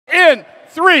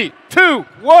3, 2,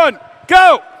 1,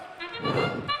 go!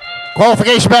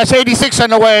 Qualification match 86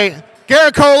 underway.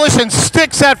 Garrett Coalition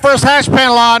sticks that first hatch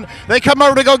panel on. They come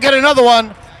over to go get another one.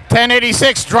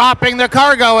 1086 dropping their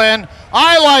cargo in.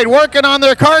 Eyelight working on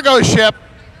their cargo ship.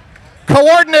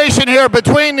 Coordination here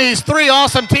between these three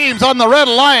awesome teams on the Red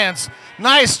Alliance.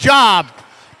 Nice job.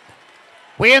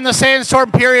 We in the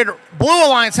sandstorm period. Blue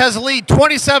Alliance has the lead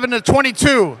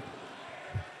 27-22.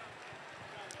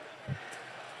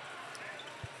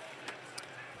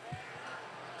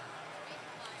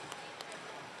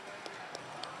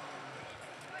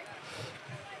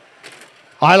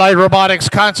 Eyelight Robotics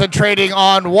concentrating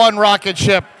on one rocket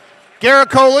ship.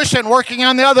 Garrett Coalition working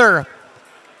on the other.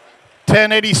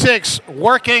 1086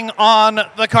 working on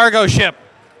the cargo ship.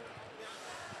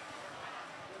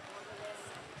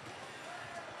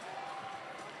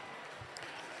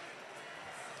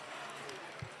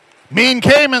 Mean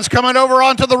Cayman's coming over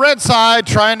onto the red side,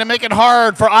 trying to make it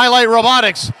hard for Eyelight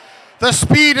Robotics. The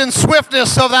speed and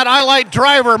swiftness of that Eyelight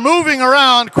driver moving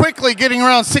around, quickly getting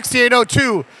around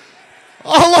 6802.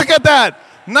 Oh, look at that.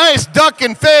 Nice duck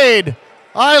and fade.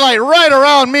 Eyelight right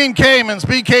around Mean Caymans.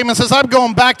 Mean Cayman says, I'm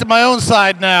going back to my own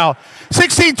side now.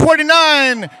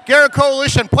 1629, Garrett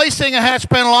Coalition placing a hatch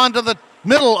panel onto the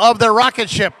middle of their rocket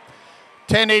ship.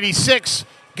 1086,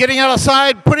 getting out of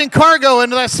side, putting cargo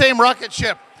into that same rocket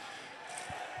ship.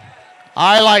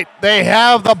 Eyelight, they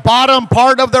have the bottom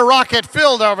part of their rocket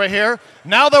filled over here.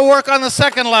 Now they'll work on the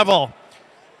second level.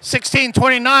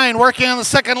 1629 working on the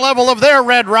second level of their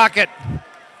red rocket.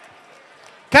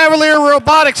 Cavalier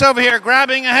Robotics over here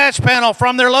grabbing a hatch panel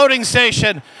from their loading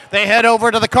station. They head over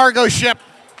to the cargo ship.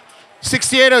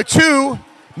 6802,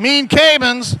 Mean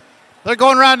Caymans. They're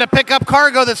going around to pick up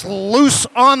cargo that's loose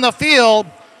on the field.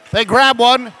 They grab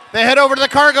one. They head over to the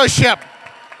cargo ship.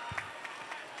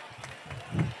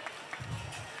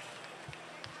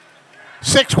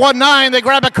 (619), they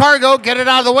grab a cargo, get it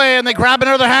out of the way, and they grab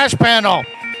another hatch panel.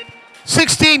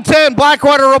 1610,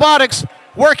 Blackwater Robotics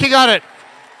working on it.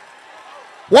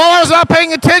 While I was not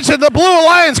paying attention, the Blue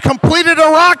Alliance completed a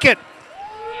rocket.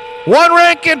 One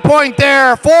ranking point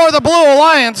there for the Blue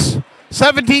Alliance.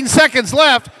 17 seconds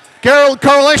left. Garrett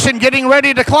Coalition getting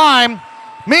ready to climb.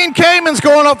 Mean Cayman's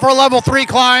going up for a level 3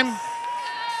 climb.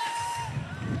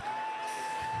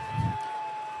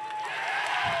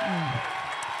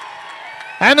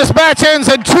 And this match ends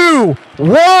in 2-1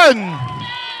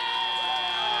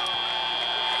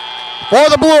 for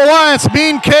the Blue Alliance.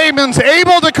 Mean Cayman's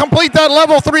able to complete that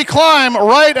level 3 climb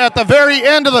right at the very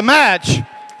end of the match.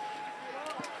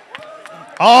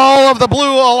 All of the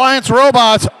Blue Alliance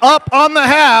robots up on the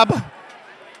hab.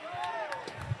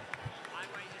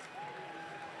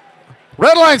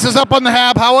 Red Alliance is up on the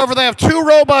hab. However, they have 2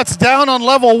 robots down on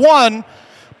level 1.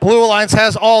 Blue Alliance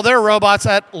has all their robots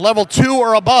at level 2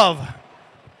 or above.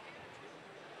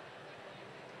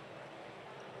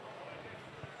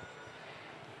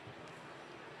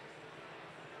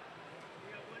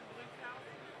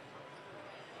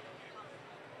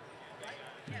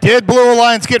 Did Blue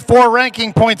Alliance get 4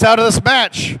 ranking points out of this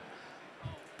match?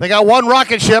 They got 1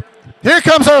 rocket ship. Here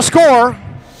comes our score.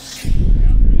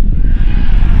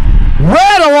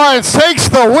 Red Alliance takes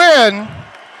the win.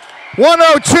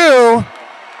 102.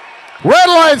 Red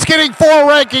Alliance getting 4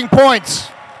 ranking points.